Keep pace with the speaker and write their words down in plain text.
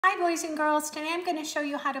Hi boys and girls, today I'm going to show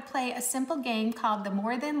you how to play a simple game called the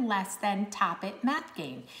More Than Less Than Top It math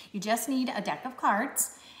game. You just need a deck of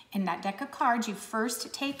cards. In that deck of cards, you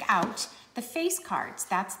first take out the face cards.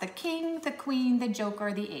 That's the king, the queen, the joker,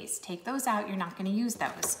 or the ace. Take those out, you're not going to use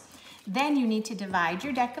those. Then you need to divide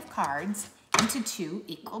your deck of cards into two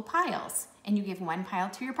equal piles, and you give one pile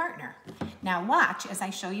to your partner. Now watch as I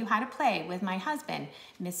show you how to play with my husband,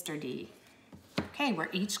 Mr. D. Okay, we're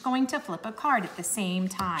each going to flip a card at the same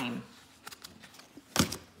time.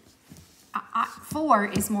 4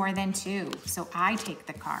 is more than 2, so I take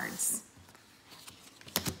the cards.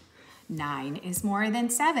 9 is more than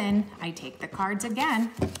 7. I take the cards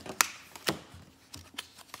again.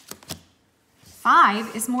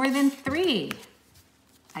 5 is more than 3.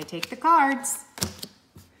 I take the cards.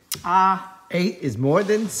 8 is more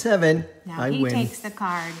than 7. Now I he win. takes the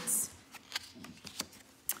cards.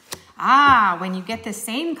 When you get the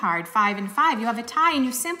same card, 5 and 5, you have a tie and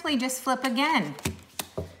you simply just flip again.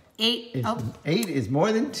 8 is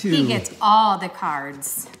more than 2. He gets all the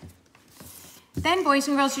cards. Then, boys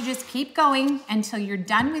and girls, you just keep going until you're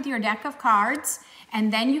done with your deck of cards,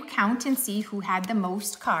 and then you count and see who had the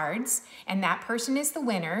most cards, and that person is the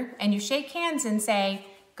winner, and you shake hands and say,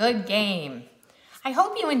 "Good game." I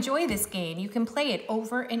hope you enjoy this game. You can play it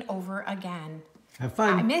over and over again. Have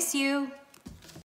fun. I miss you.